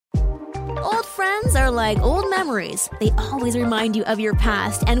Old friends are like old memories. They always remind you of your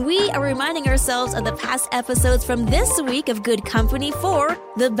past, and we are reminding ourselves of the past episodes from this week of Good Company for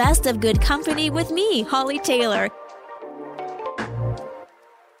the best of Good Company with me, Holly Taylor.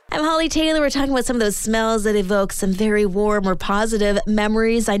 I'm Holly Taylor. We're talking about some of those smells that evoke some very warm or positive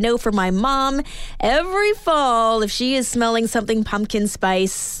memories. I know for my mom, every fall, if she is smelling something pumpkin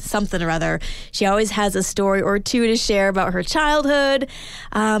spice, something or other, she always has a story or two to share about her childhood.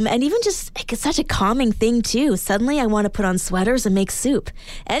 And even just, it's such a calming thing too. Suddenly I want to put on sweaters and make soup.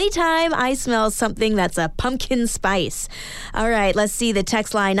 Anytime I smell something that's a pumpkin spice. All right, let's see the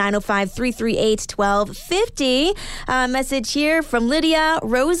text line 905-338-1250. Message here from Lydia.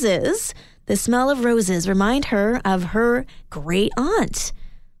 Roses. The smell of roses remind her of her great aunt.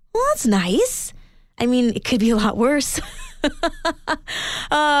 Well, that's nice. I mean, it could be a lot worse.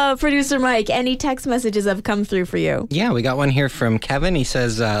 Producer Mike, any text messages have come through for you? Yeah, we got one here from Kevin. He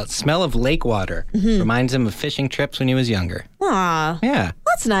says, smell of lake water. Reminds him of fishing trips when he was younger. Aw. Yeah.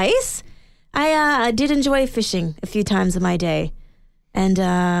 That's nice. I did enjoy fishing a few times in my day. And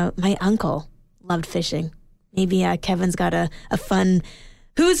my uncle loved fishing. Maybe Kevin's got a fun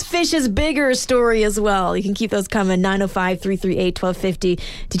whose fish is bigger story as well. You can keep those coming. 905-338-1250.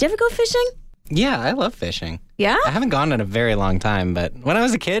 Did you ever go fishing? Yeah, I love fishing. Yeah? I haven't gone in a very long time, but when I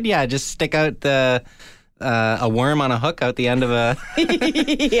was a kid, yeah, just stick out a worm on a hook out the end of a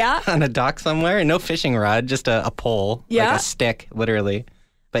yeah, on a dock somewhere. And no fishing rod, just a pole, like a stick, literally.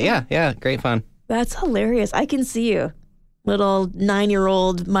 But yeah, great fun. That's hilarious. I can see you. Little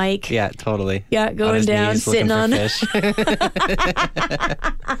 9-year-old Mike. Yeah, totally. Yeah, going down, knees, sitting on fish.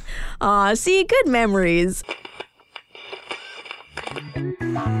 Aw, see, good memories.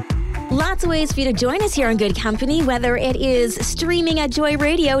 Lots of ways for you to join us here on Good Company, whether it is streaming at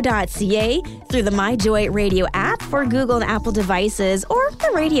joyradio.ca, through the My Joy Radio app for Google and Apple devices, or the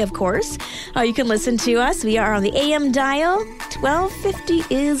radio, of course. You can listen to us. We are on the AM dial.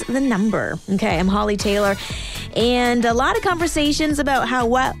 1250 is the number. Okay, I'm Holly Taylor. And a lot of conversations about how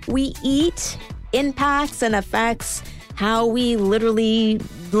what we eat impacts and affects how we literally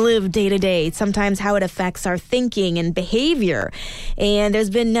live day to day, sometimes how it affects our thinking and behavior. And there's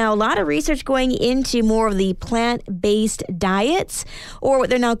been now a lot of research going into more of the plant-based diets, or what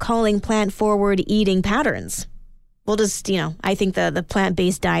they're now calling plant-forward eating patterns. We'll just, I think the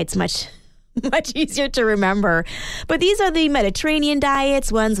plant-based diet's much easier to remember. But these are the Mediterranean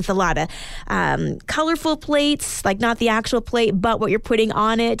diets, ones with a lot of colorful plates, like not the actual plate, but what you're putting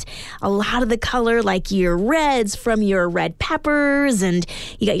on it. A lot of the color, like your reds from your red peppers, and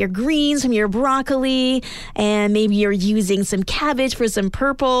you got your greens from your broccoli, and maybe you're using some cabbage for some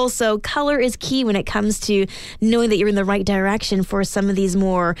purple. So color is key when it comes to knowing that you're in the right direction for some of these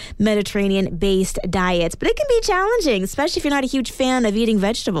more Mediterranean-based diets. But it can be challenging, especially if you're not a huge fan of eating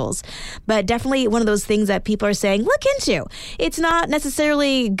vegetables. But definitely one of those things that people are saying, look into. It's not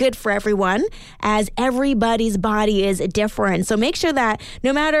necessarily good for everyone, as everybody's body is different. So make sure that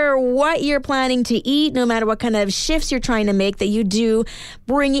no matter what you're planning to eat, no matter what kind of shifts you're trying to make, that you do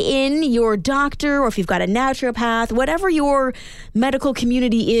bring in your doctor, or if you've got a naturopath, whatever your medical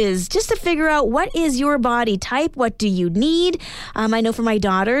community is, just to figure out what is your body type, what do you need. I know for my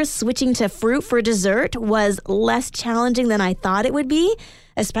daughter, switching to fruit for dessert was less challenging than I thought it would be.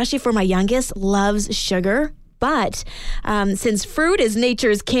 Especially for my youngest, loves sugar. But since fruit is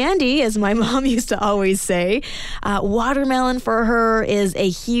nature's candy, as my mom used to always say, watermelon for her is a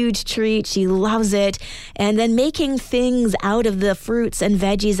huge treat. She loves it. And then making things out of the fruits and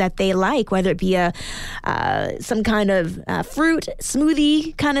veggies that they like, whether it be some kind of fruit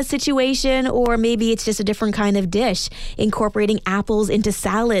smoothie kind of situation, or maybe it's just a different kind of dish. Incorporating apples into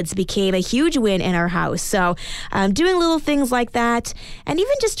salads became a huge win in our house. So doing little things like that, and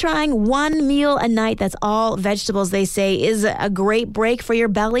even just trying one meal a night that's all vegetables, they say, is a great break for your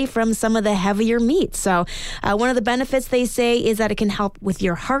belly from some of the heavier meats. So one of the benefits, they say, is that it can help with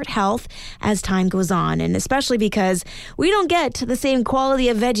your heart health as time goes on, and especially because we don't get the same quality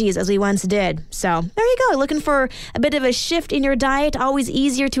of veggies as we once did. So there you go. Looking for a bit of a shift in your diet, always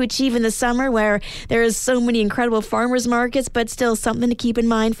easier to achieve in the summer where there is so many incredible farmers markets, but still something to keep in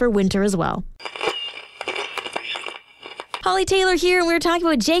mind for winter as well. Holly Taylor here, and we were talking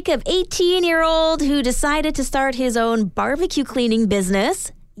about Jacob, 18-year-old, who decided to start his own barbecue cleaning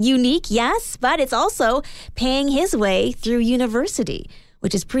business. Unique, yes, but it's also paying his way through university,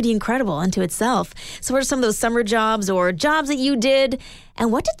 which is pretty incredible unto itself. So what are some of those summer jobs or jobs that you did,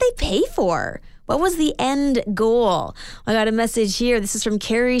 and what did they pay for? What was the end goal? I got a message here. This is from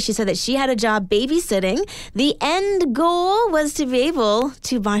Carrie. She said that she had a job babysitting. The end goal was to be able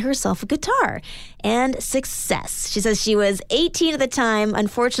to buy herself a guitar. And success. She says she was 18 at the time.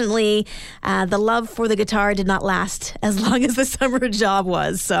 Unfortunately, the love for the guitar did not last as long as the summer job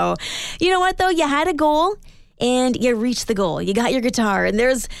was. So, you know what, though? You had a goal and you reached the goal. You got your guitar, and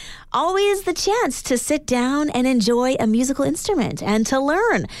there's always the chance to sit down and enjoy a musical instrument and to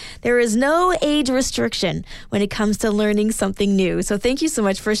learn. There is no age restriction when it comes to learning something new. So thank you so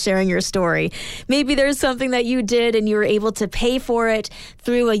much for sharing your story. Maybe there's something that you did and you were able to pay for it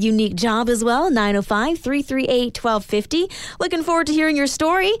through a unique job as well. 905-338-1250. Looking forward to hearing your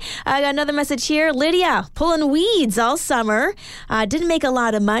story. I got another message here. Lydia, pulling weeds all summer. Didn't make a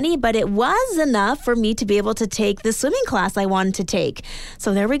lot of money, but it was enough for me to be able to take the swimming class I wanted to take.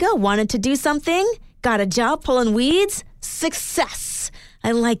 So there we go. Wanted to do something, got a job pulling weeds, success.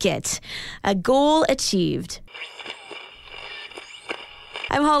 I like it. A goal achieved.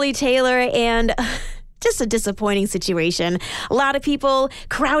 I'm Holly Taylor, and just a disappointing situation. A lot of people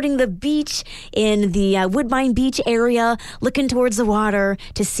crowding the beach in the Woodbine Beach area, looking towards the water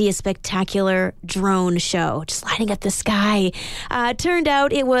to see a spectacular drone show, just lighting up the sky. Turned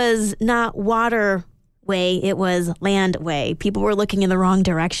out it was not water way, it was land way. People were looking in the wrong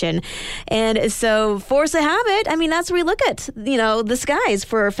direction. And so force of habit, I mean, that's where we look at, the skies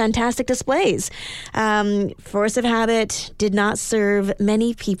for fantastic displays. Force of habit did not serve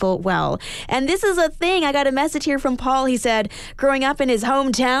many people well. And this is a thing. I got a message here from Paul. He said, growing up in his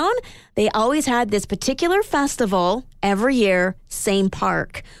hometown, they always had this particular festival every year, same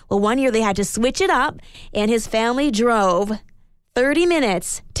park. Well, one year they had to switch it up, and his family drove 30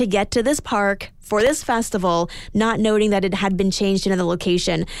 minutes to get to this park for this festival, not noting that it had been changed to another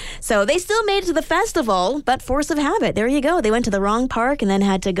location. So they still made it to the festival, but force of habit. There you go. They went to the wrong park and then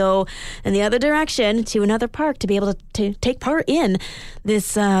had to go in the other direction to another park to be able to take part in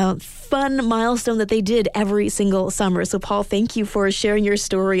this fun milestone that they did every single summer. So Paul, thank you for sharing your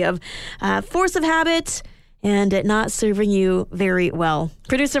story of force of habit and it not serving you very well.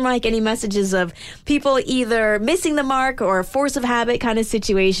 Producer Mike, any messages of people either missing the mark or force of habit kind of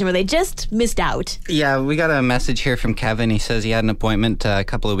situation where they just missed out? Yeah, we got a message here from Kevin. He says he had an appointment a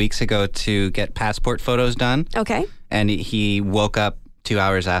couple of weeks ago to get passport photos done. Okay. And he woke up 2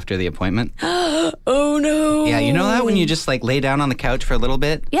 hours after the appointment. Oh, no. Yeah, you know that when you just lay down on the couch for a little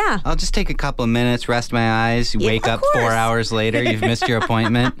bit? Yeah. I'll just take a couple of minutes, rest my eyes, wake up 4 hours later, you've missed your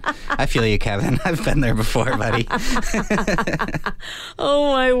appointment. I feel you, Kevin. I've been there before, buddy.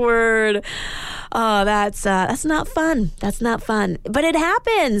 Oh, my word. Oh, that's not fun. That's not fun. But it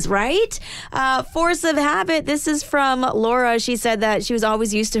happens, right? Force of habit. This is from Laura. She said that she was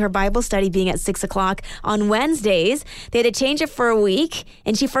always used to her Bible study being at 6 o'clock on Wednesdays. They had to change it for a week,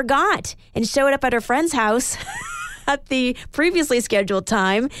 and she forgot and showed up at her friend's house at the previously scheduled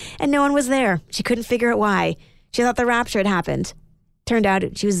time, and no one was there. She couldn't figure out why. She thought the rapture had happened. Turned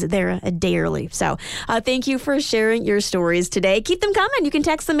out she was there a day early. So thank you for sharing your stories today. Keep them coming. You can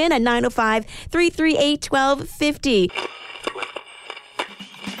text them in at 905-338-1250.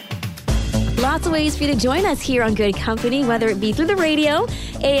 Lots of ways for you to join us here on Good Company, whether it be through the radio,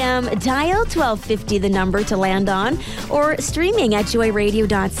 AM dial 1250, the number to land on, or streaming at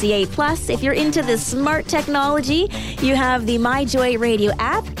joyradio.ca. Plus, if you're into the smart technology, you have the My Joy Radio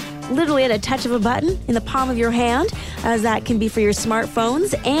app, literally at a touch of a button in the palm of your hand, as that can be for your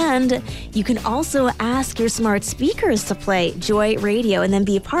smartphones. And you can also ask your smart speakers to play Joy Radio and then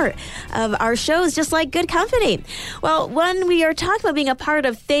be a part of our shows, just like Good Company. Well, when we are talking about being a part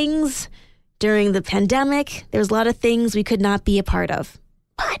of things during the pandemic, there's a lot of things we could not be a part of.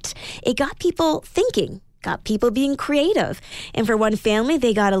 But it got people thinking. Got people being creative. And for one family,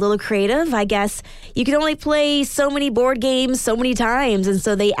 they got a little creative. I guess you could only play so many board games so many times. And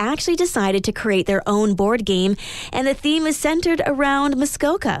so they actually decided to create their own board game. And the theme is centered around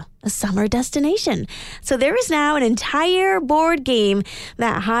Muskoka, a summer destination. So there is now an entire board game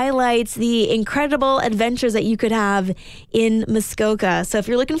that highlights the incredible adventures that you could have in Muskoka. So if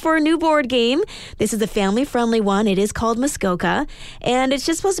you're looking for a new board game, this is a family-friendly one. It is called Muskoka, and it's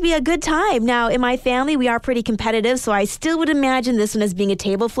just supposed to be a good time. Now, in my family, we are pretty competitive, so I still would imagine this one as being a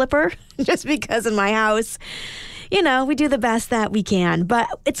table flipper, just because in my house, we do the best that we can. But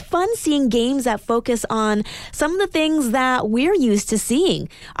it's fun seeing games that focus on some of the things that we're used to seeing.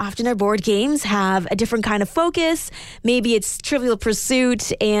 Often our board games have a different kind of focus. Maybe it's Trivial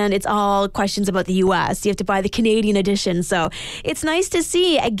Pursuit and it's all questions about the U.S. You have to buy the Canadian edition. So it's nice to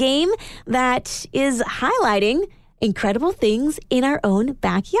see a game that is highlighting incredible things in our own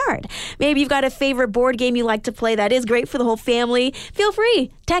backyard. Maybe you've got a favorite board game you like to play that is great for the whole family. Feel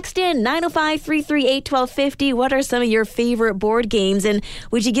free. Text in 905-338-1250. What are some of your favorite board games, and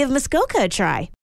would you give Muskoka a try?